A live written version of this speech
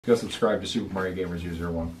Go subscribe to Super Mario Gamers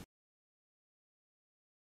 001.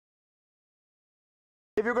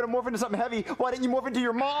 If you're gonna morph into something heavy, why didn't you morph into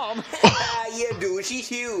your mom? Yeah, dude, she's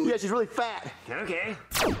huge. Yeah, she's really fat. Okay.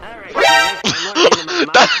 Alright, I'm more into my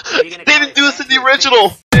mom. Are you gonna They call didn't it do this fat in the or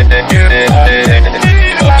original.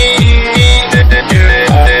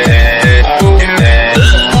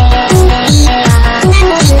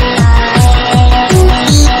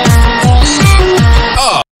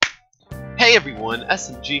 Hey everyone,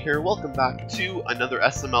 SMG here. Welcome back to another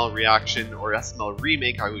SML reaction, or SML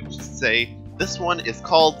remake, I would just say. This one is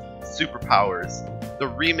called SuperPowers, the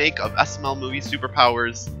remake of SML movie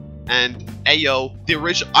SuperPowers. And ayo, the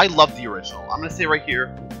original. I love the original. I'm gonna say right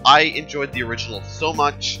here, I enjoyed the original so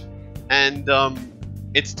much, and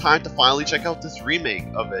it's time to finally check out this remake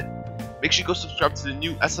of it. Make sure you go subscribe to the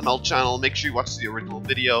new SML channel. Make sure you watch the original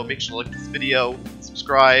video. Make sure to like this video,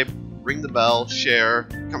 subscribe, ring the bell, share,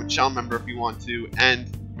 become a channel member if you want to. And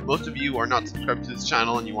most of you are not subscribed to this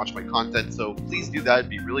channel and you watch my content, so please do that.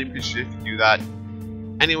 It'd be really appreciated if you do that.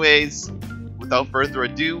 Anyways, without further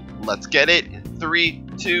ado, let's get it. In 3,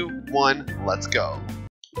 2, 1, let's go.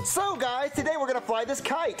 So guys, today we're gonna fly this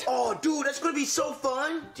kite. Oh, dude, that's gonna be so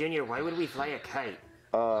fun. Junior, why would we fly a kite?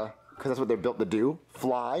 Cause that's what they're built to do.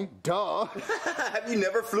 Fly. Duh. Have you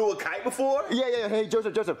never flew a kite before? Yeah. Hey,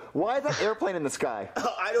 Joseph, why is that airplane in the sky?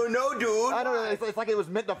 I don't know, dude. I don't know. It's like it was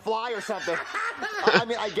meant to fly or something. I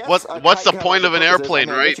mean, I guess. What's the point of an airplane,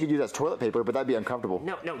 I right? guess you could use that as toilet paper, but that'd be uncomfortable.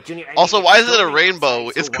 No, Junior. I Also, mean, why is it's it a storming rainbow?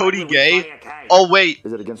 outside, Is so why Cody would we gay? fly a kite? Oh wait.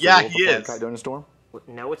 Is it against Yeah, the rule he for flying a is. kite during a storm?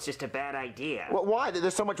 No, it's just a bad idea. Well, why?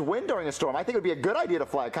 There's so much wind during a storm. I think it would be a good idea to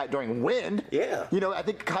fly a kite during wind. Yeah. You know, I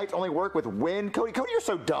think kites only work with wind. Cody, you're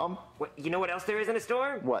so dumb. You know what else there is in a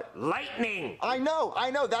storm? What? Lightning. I know.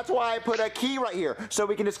 That's why I put a key right here, so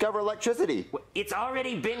we can discover electricity. It's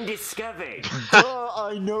already been discovered.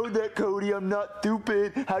 I know that, Cody. I'm not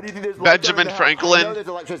stupid. How do you think there's light Benjamin down in the house? Franklin. I know there's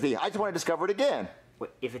electricity. I just want to discover it again.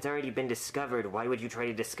 If it's already been discovered, why would you try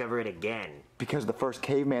to discover it again? Because the first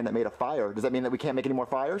caveman that made a fire. Does that mean that we can't make any more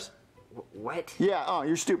fires? What? Yeah,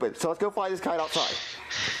 you're stupid. So let's go fly this kite outside.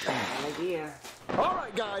 Bad idea. All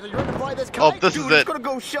right, guys, are you ready to fly this kite? Oh, this is Dude, it. It's gonna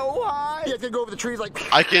go so high. Yeah, it's gonna go over the trees like.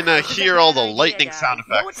 I can hear all the lightning sound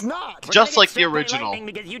No, effects. it's not. Just like the Struck by original. lightning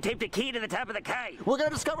because you taped a key to the top of the kite. We're gonna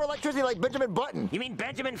discover electricity like Benjamin Button. You mean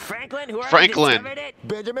Benjamin Franklin, who already Franklin. discovered it?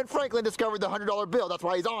 Benjamin Franklin discovered the $100 bill. That's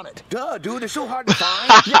why he's on it. Duh, dude, it's so hard to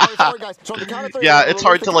find. Yeah, sorry, guys. So on the count of three, Yeah, we'll it's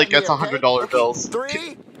hard release to the like kite in get the to air, $100 okay? bills.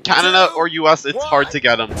 3, Canada 2, or US, it's hard 1. to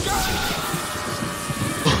get them.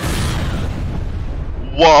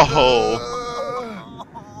 Whoa.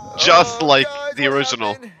 Just like guys, the what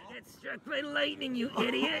original. happened? Get struck by lightning, you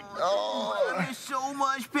idiot. Oh, There's so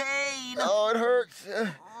much pain. it hurts.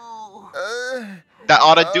 That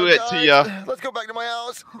ought to do it to guys, ya. Let's go back to my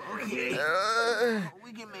house. Okay.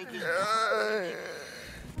 We can make it.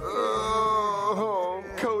 Oh,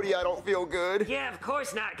 Cody, I don't feel good. Yeah, of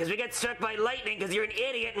course not, because we got struck by lightning because you're an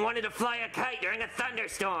idiot and wanted to fly a kite during a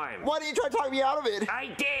thunderstorm. Why didn't you try to talk me out of it? I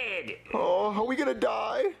did. Oh, are we gonna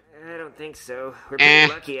die? I don't think so. We're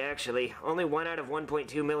pretty lucky, actually. Only 1 out of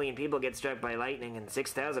 1.2 million people get struck by lightning, and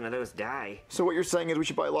 6,000 of those die. So what you're saying is we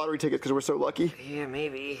should buy lottery tickets because we're so lucky? Yeah,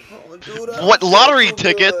 maybe. Oh, dude, What lottery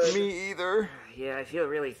tickets? Me either. Yeah, I feel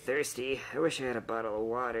really thirsty. I wish I had a bottle of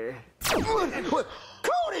water. What?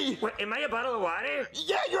 Cody! What, am I a bottle of water?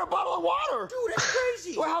 Yeah, you're a bottle of water! Dude, that's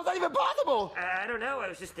crazy. Well, how's that even possible? I don't know. I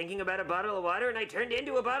was just thinking about a bottle of water, and I turned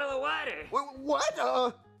into a bottle of water.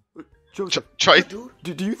 What? Joseph, Try. do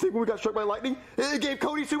you think when we got struck by lightning, it gave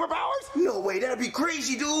Cody superpowers? No way, that'd be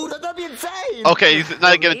crazy, dude. That'd be insane! Okay, he's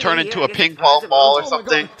not gonna turn Yeah, into I a guess ping it's pong possible. ball or Oh my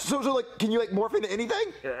something. God. So like, can you like morph into anything?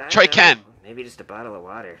 I Try don't know. Ken. Maybe just a bottle of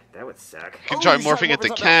water. That would suck. Can try you should morphing morph into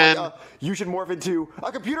something Ken. else, like, you should morph into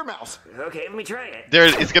a computer mouse. Okay, let me try it. There,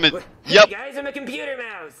 it's gonna. Hey Yep. guys, I'm a computer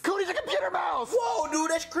mouse. Cody's a computer mouse! Whoa, dude,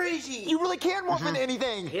 that's crazy. You really can morph into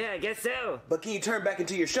anything! Yeah, I guess so. But can you turn back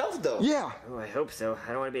into yourself, though? Yeah. Oh, I hope so. I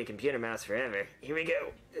don't want to be a computer mouse forever. Here we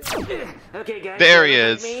go. Okay, guys. There you he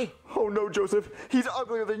look is. like me? Oh no, Joseph. He's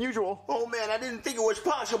uglier than usual. Oh, man, I didn't think it was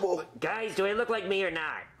possible. Guys, do I look like me or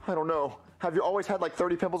not? I don't know. Have you always had like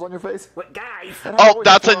 30 pimples on your face? What, guys? Oh,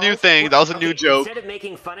 that's a new thing. That was a new Okay, joke. Instead of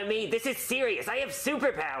making fun of me, this is serious. I have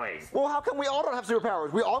superpowers. Well, how come we all don't have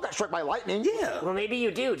superpowers? We all got struck by lightning. Yeah. Well, maybe you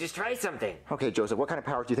do. Just try something. Okay, Joseph, what kind of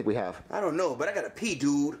powers do you think we have? I don't know, but I gotta pee,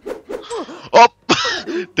 dude. Oh,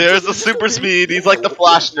 there's the super speed. He's like the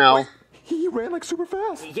Flash now. He ran like super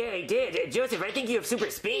fast. Yeah, I did. Joseph, I think you have super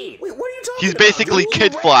speed. Wait, what are you talking He's about? basically Dude,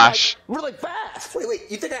 Kid he ran, Flash. Like, really fast. Wait,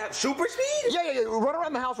 you think I have super speed? Yeah. Run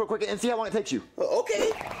around the house real quick and see how long it takes you.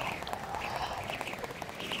 Okay.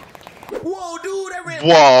 Whoa, dude, I ran.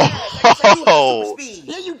 Whoa. Fast. I you have super speed.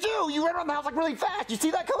 Yeah, you do. You ran around the house like really fast. You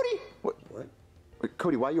see that, Cody? What? Wait,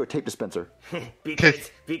 Cody, why are you a tape dispenser?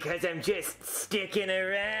 because I'm just sticking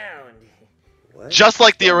around. What? Just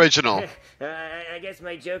like the original. I guess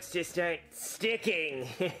my jokes just aren't sticking.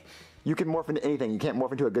 You can morph into anything. You can't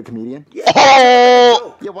morph into a good comedian?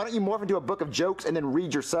 Oh! Yeah, why don't you morph into a book of jokes and then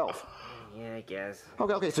read yourself? Yeah, I guess.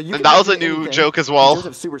 Okay, so you And can that was morph a into new anything. joke as well. You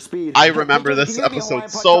have super speed. I Hey, remember Cody, this can you give me a Hawaiian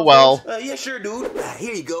episode punch so out, well. please? Yeah, sure, dude.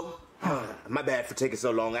 Here you go. My bad for taking so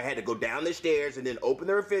long. I had to go down the stairs and then open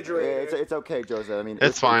the refrigerator. It's okay, Joseph. I mean,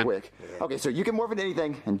 It's pretty fine. Quick. Okay, so you can morph into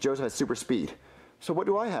anything, and Joseph has super speed. So what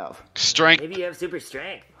do I have? Strength. Maybe you have super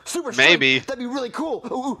strength. Super strength? Maybe. That'd be really cool.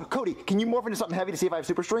 Ooh, Cody, can you morph into something heavy to see if I have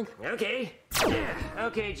super strength? Okay.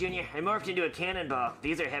 Okay, Junior. I morphed into a cannonball.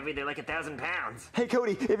 These are heavy. They're like 1,000 pounds. Hey,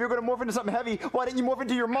 Cody, if you're gonna morph into something heavy, why didn't you morph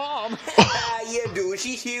into your mom? Yeah, dude,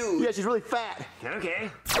 she's huge. Yeah, she's really fat. Okay.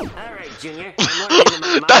 All right, Junior. I morphed into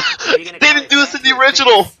my mom. Are you gonna They call didn't it do this fat in the to her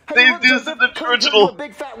original. face? They Hey, didn't do this Joseph, in the Cody turned into original. a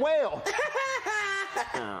big fat whale.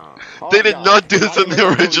 Oh. They did God. not do If this I in can the make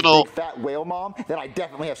Cody's original. Big fat whale mom, then I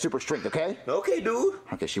definitely have super strength, okay? Okay, dude.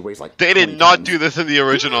 Okay, she weighs like They 20 did not tons. do this in the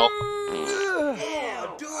original. Yeah,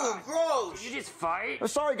 dude, gross. Did you just fart? Oh,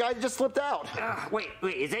 sorry, guys, it just slipped out. Wait,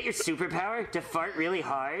 is that your superpower? To fart really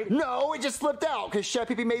hard? No, it just slipped out because Chef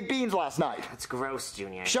Pee Pee made beans last night. That's gross,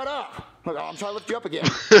 Junior. Shut up. Look, I'm trying to lift you up again.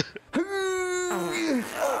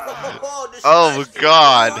 Oh disgusting.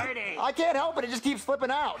 God. Farting. I can't help it. It just keeps slipping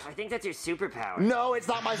out. I think that's your superpower. No, it's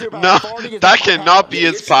not my superpower. No, Farting is that not my cannot power. be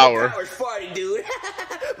Your his power. superpower's farting, dude.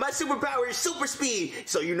 My superpower is super speed,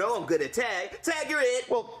 so you know I'm good at tag. Tag, you're it.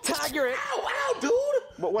 Well, tag, you're it. Ow, ow, dude.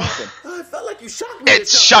 What happened? I felt like you shocked me. or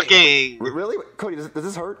It's something. shocking. Really? Cody, does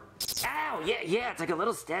this hurt? Ow, yeah, it's like a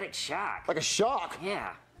little static shock. Like a shock?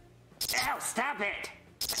 Yeah. Ow, stop it.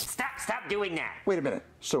 Stop doing that. Wait a minute.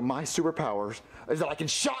 So my superpowers is that I can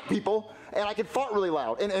shock people and I can fart really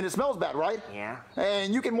loud. And it smells bad, right? Yeah.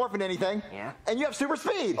 And you can morph into anything. Yeah. And you have super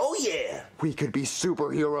speed. Oh, yeah. We could be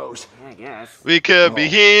superheroes. Yeah, I guess. We could be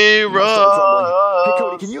Stop trembling. Hey, Cody,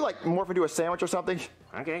 heroes. can you like morph into a sandwich or something?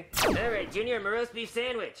 Okay. All right, Junior, I'm a roast beef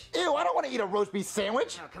sandwich. Ew, I don't want to eat a roast beef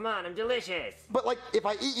sandwich. Oh, come on, I'm delicious. But like, if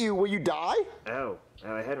I eat you, will you die? Oh,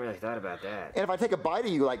 I hadn't really thought about that. And if I take a bite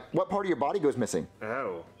of you, like, what part of your body goes missing?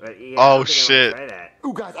 Oh, yeah. Oh, I don't think I shit. wanna Try that.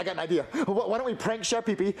 Ooh, guys, I got an idea. Why don't we prank Chef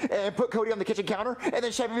Pee Pee and put Cody on the kitchen counter, and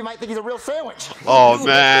then Chef Pee Pee might think he's a real sandwich. Oh Dude,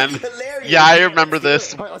 man. that's hilarious. Yeah, I remember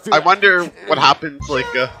this. All right, let's do I that. wonder what happens like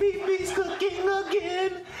Pee-Pee's cooking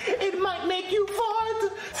again. It might make you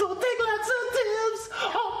fart, so take lots of tips.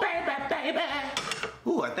 Oh, baby.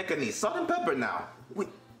 Ooh, I think I need salt and pepper now. Wait.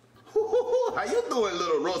 How you doing,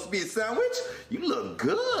 little roast beef sandwich? You look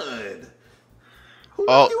good. Who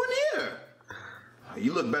Oh. let you in here?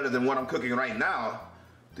 You look better than what I'm cooking right now.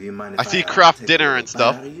 Do you mind if I see take craft a dinner little and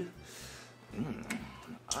stuff. bite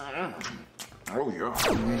out of you?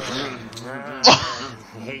 Oh, yeah.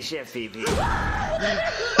 Hey, Chef Pee Pee.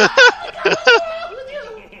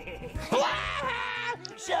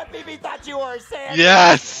 Chef Pee Pee thought you were a sandwich. I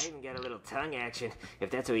yes. even got a little tongue action.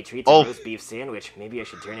 If that's how he treats Oh. a roast beef sandwich, maybe I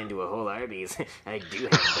should turn into a whole Arby's. I do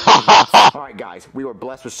have All right, guys, we were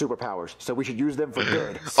blessed with superpowers, so we should use them for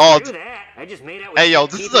good. Oh, Do that. I just made out with Hey, yo,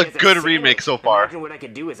 Chef this is Pee Pee a as good sandwich. remake so far. Imagine what I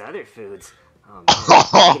could do with other foods. Oh, man.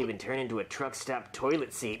 I could even turn into a truck stop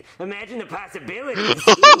toilet seat. Imagine the possibilities.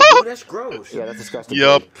 Dude, that's gross. Yeah, that's disgusting.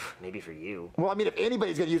 Yup. Maybe for you. Well, I mean, if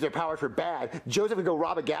anybody's gonna use their powers for bad, Joseph would go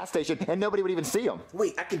rob a gas station and nobody would even see him.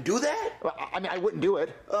 Wait, I can do that? Well, I mean, I wouldn't do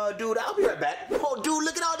it. Dude, I'll be right back. Oh, dude,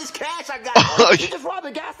 look at all this cash I got. You just robbed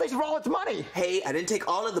a gas station for all its money. Hey, I didn't take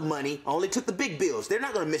all of the money. I only took the big bills. They're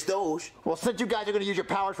not gonna miss those. Well, since you guys are gonna use your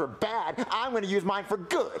powers for bad, I'm gonna use mine for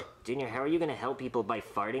good. Junior, how are you going to help people by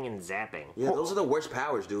farting and zapping? Yeah, those are the worst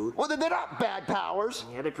powers, dude. Well, then they're not bad powers.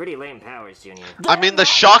 Yeah, they're pretty lame powers, Junior. I mean, the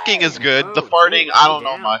shocking is good. The Oh, farting, Junior, I calm don't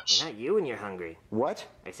know down. much. You're not you when you're hungry. What?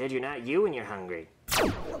 I said you're not you when you're hungry.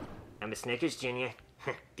 I'm a Snickers, Junior.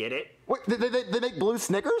 Get it? Wait, they make blue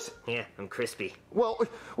Snickers? Yeah, I'm crispy. Well,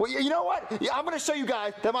 you know what? Yeah, I'm gonna show you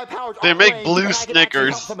guys that my powers They are make lame, blue and I can actually Snickers.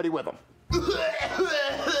 help somebody with them. I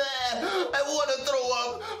want to throw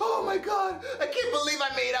up. Oh my god, I can't believe I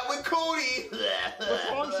made out with Cody. What's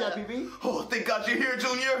wrong, Chef Pee Pee? Oh, thank God you're here,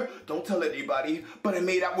 Junior. Don't tell anybody, but I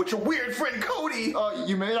made out with your weird friend Cody.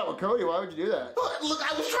 You made out with Cody. Why would you do that? Look,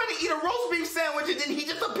 I was trying to eat a roast beef sandwich and then he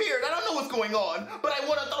just appeared. I don't know what's going on, but I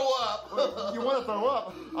want to throw up. You want to throw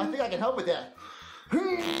up? I think I can help with that.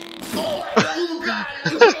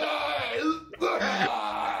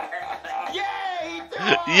 Yay!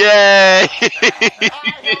 Yay! I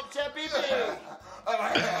helped Chef Pee Pee.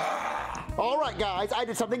 All right, guys, I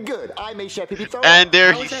did something good. I made Chef Pee-Pee throw up. And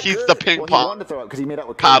there How is that he's good? the ping Well, he pong wanted to throw up because he made out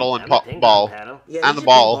with paddle Cody. and I'm a ping ball. pong paddle. Yeah, And he's the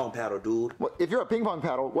ball. a ping pong paddle, dude. Well, if you're a ping pong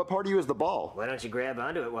paddle, what part of you is the ball? Why don't you grab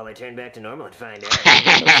onto it while I turn back to normal and find out?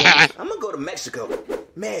 I'm gonna go to Mexico.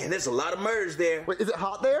 Man, there's a lot of murders there. Wait, is it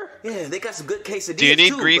hot there? Yeah, they got some good quesadillas Do you need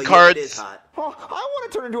too, green but cards? Yeah, it is hot. Oh, I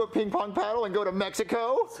want to turn into a ping pong paddle and go to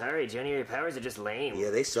Mexico. Sorry, Junior, your powers are just lame. Yeah,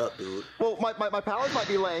 they suck, dude. Well, my powers might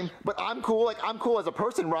be lame, but I'm cool. Like, I'm cool as a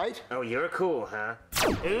person, right? Oh, you're cool, huh?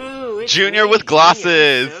 Ooh, it's Junior me, with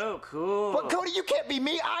glasses. Junior. So cool. But Cody, you can't be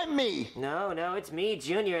me. I'm me. No, it's me,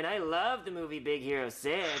 Junior, and I love the movie Big Hero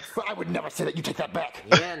 6. But I would never say that. You take that back.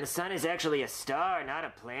 Yeah, and the sun is actually a star, not a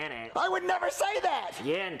planet. I would never say that.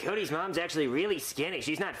 Yeah, and Cody's mom's actually really skinny.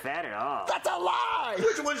 She's not fat at all. That's a lie.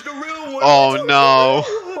 Which one's the real one? Oh no.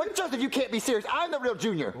 Wait, Joseph, you can't be serious. I'm the real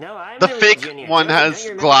Junior. No, I'm The real fake Junior. one Joseph, has don't you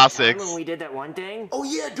remember glass the time six. when we did that one thing? Oh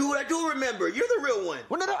yeah, dude, I do remember. You're the real one.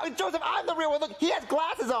 Well, no, Joseph, I'm the real one. Look, he has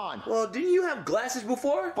glasses on. Well, didn't you have glasses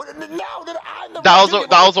before? But no, I'm the That real was Junior.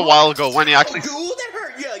 that was a while ago when he Oh, actually. dude, that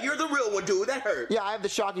hurt. Yeah, you're the real one, dude. That hurt. Yeah, I have the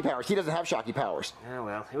shocky powers. He doesn't have shocky powers. Oh,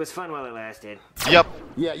 well, it was fun while it lasted. Yep.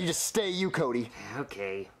 Yeah, you just stay you, Cody.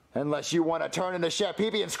 Okay. Unless you want to turn into Chef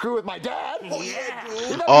Pee-Pee and screw with my dad. Oh yeah,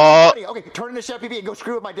 dude. No, funny. Okay, turn into Chef Pee-Pee and go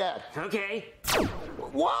screw with my dad. Okay.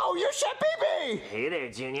 Whoa, you're Chef Pee-Pee! Hey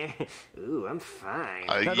there, Junior. Ooh, I'm fine.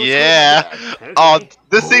 Yeah. Okay. Oh,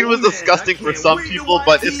 this scene was Oh, man, disgusting I for can't some wait to people, watch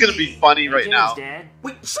but it's gonna TV. be funny right Junior's now. Dad?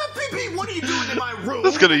 Wait, Chef Pee-Pee, what are you doing in my room?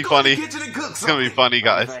 It's gonna be Go funny. in the kitchen and cook It's gonna be something. funny,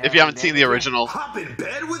 guys. If you haven't seen the original. Hop in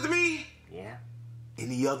bed with me? Yeah.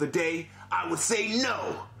 Any other day, I would say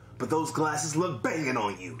no. But those glasses look banging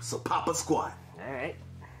on you, so pop a squat. All right.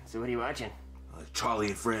 So what are you watching? Charlie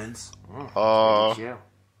and Friends. Good show.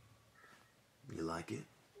 You like it?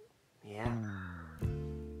 Yeah.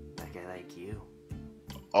 Like I like you.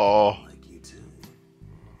 Oh. I like you too.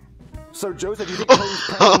 So, Joseph, you think Cody's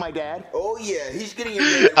pranking my dad? Oh yeah, he's getting your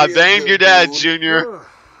dad. I real banged good, your dad, dude. Junior.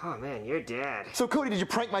 Oh man, your dad. So, Cody, did you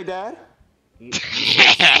prank my dad? You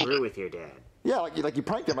screw with your dad. Yeah, like you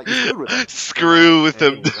pranked him, like you screwed with him. Screw with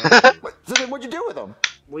him. What, so then what'd you do with him?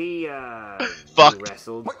 We Fucked.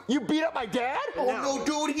 wrestled. What, you beat up my dad? Oh no,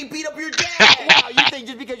 dude, he beat up your dad. Wow, you think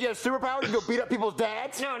just because you have superpowers you can go beat up people's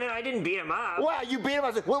dads? No, I didn't beat him up. Wow, you beat him.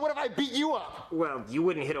 I said, what if I beat you up? Well, you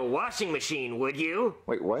wouldn't hit a washing machine, would you?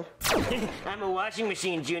 Wait, what? I'm a washing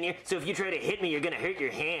machine, Junior, so if you try to hit me, you're gonna hurt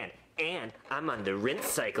your hand. And I'm on the rinse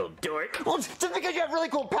cycle, dork. Well, just because you have really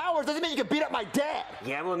cool powers doesn't mean you can beat up my dad.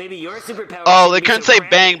 Yeah, well, maybe your superpower. Oh, they couldn't say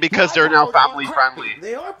bang because they're now family friendly.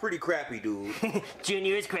 They are pretty crappy, dude.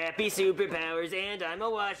 Junior's crappy superpowers, and I'm a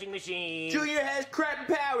washing machine. Junior has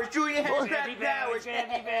crappy powers. Junior has Crappy crappy powers,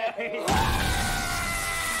 powers. crappy powers.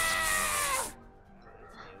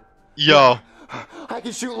 Yo. I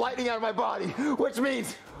can shoot lightning out of my body, which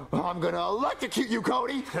means I'm gonna electrocute you,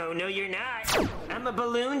 Cody. Oh, no, you're not. I'm a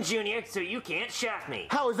balloon, Junior, so you can't shock me.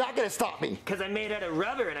 How is that gonna stop me? Because I'm made out of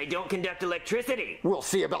rubber and I don't conduct electricity. We'll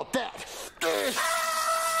see about that.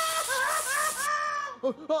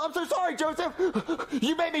 Oh, I'm so sorry, Joseph.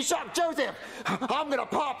 You made me shock, Joseph. I'm gonna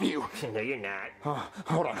pop you. No, you're not.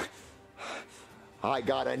 Hold on. I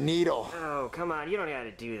got a needle. Oh, come on, you don't know how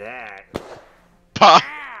to do that. Pa. Ow!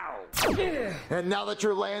 And now that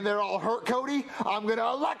you're laying there all hurt, Cody, I'm gonna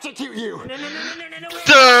electrocute you. No, wait.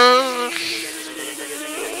 Duh.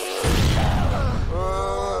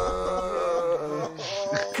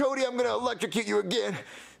 Cody, I'm gonna electrocute you again.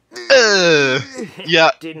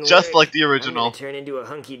 Yeah, Didn't just work. like the I'm original. gonna turn into a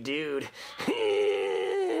hunky dude.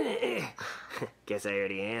 Guess I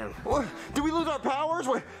already am. What? Did we lose our powers?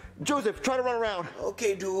 What? Joseph, try to run around.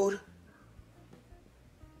 Okay, dude.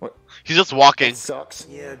 What? He's just walking. Sucks.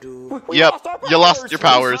 Yeah, dude. We Yep, lost our you lost powers. your Whose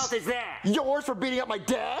powers. fault is that? Yours for beating up my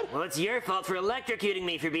dad? Well, it's your fault for electrocuting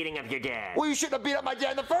me for beating up your dad. Well, you shouldn't have beat up my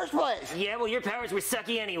dad in the first place. Yeah, well, your powers were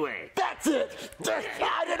sucky anyway. That's it.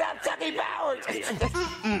 I didn't have sucky powers.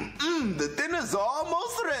 The dinner's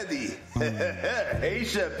almost ready. Hey,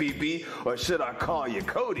 Chef Pee-Pee, or should I call you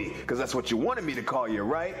Cody? Because that's what you wanted me to call you,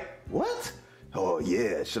 right? What? Oh,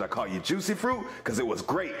 yeah. Should I call you Juicy Fruit? Because it was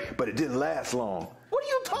great, but it didn't last long. What are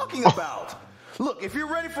you talking about? Look, if you're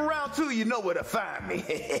ready for round 2, you know where to find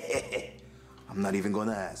me. I'm not even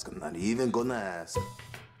gonna ask.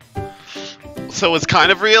 So it's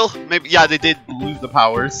kind of real? Maybe, yeah, they did lose the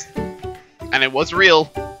powers. And it was real.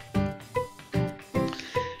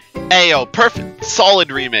 Ayo, perfect.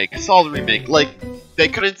 Solid remake. Like, they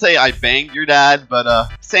couldn't say I banged your dad, but,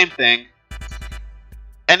 same thing.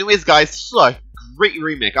 Anyways, guys, this was a great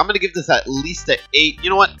remake. I'm gonna give this at least an 8. You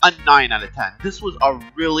know what? A 9 out of 10. This was a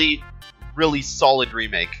really, really solid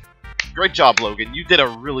remake. Great job, Logan. You did a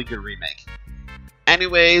really good remake.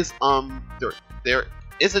 Anyways, there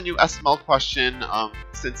is a new SML question,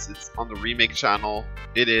 since it's on the Remake channel.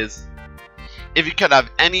 It is, if you could have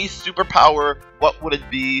any superpower, what would it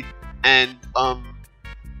be? And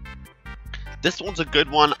this one's a good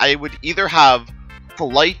one. I would either have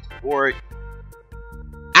flight or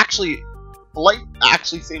flight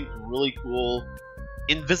actually seems really cool.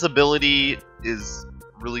 Invisibility is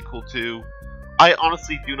really cool too. I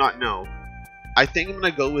honestly do not know. I think I'm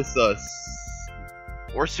gonna go with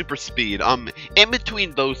or super speed. In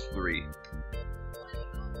between those three.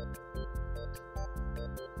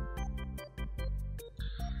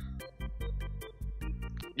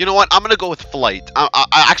 You know what? I'm gonna go with flight.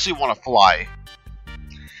 I actually want to fly.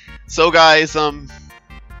 So guys,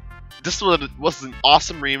 this was an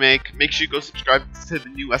awesome remake. Make sure you go subscribe to the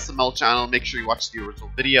new SML channel. Make sure you watch the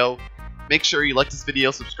original video. Make sure you like this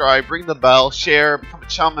video, subscribe, ring the bell, share, become a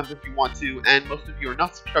channel member if you want to. And most of you are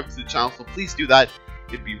not subscribed to the channel, so please do that.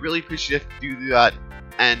 It'd be really appreciative if you do that,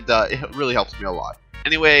 and it really helps me a lot.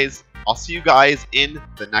 Anyways, I'll see you guys in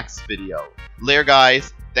the next video. Later,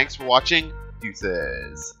 guys. Thanks for watching.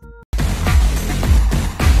 Deuces.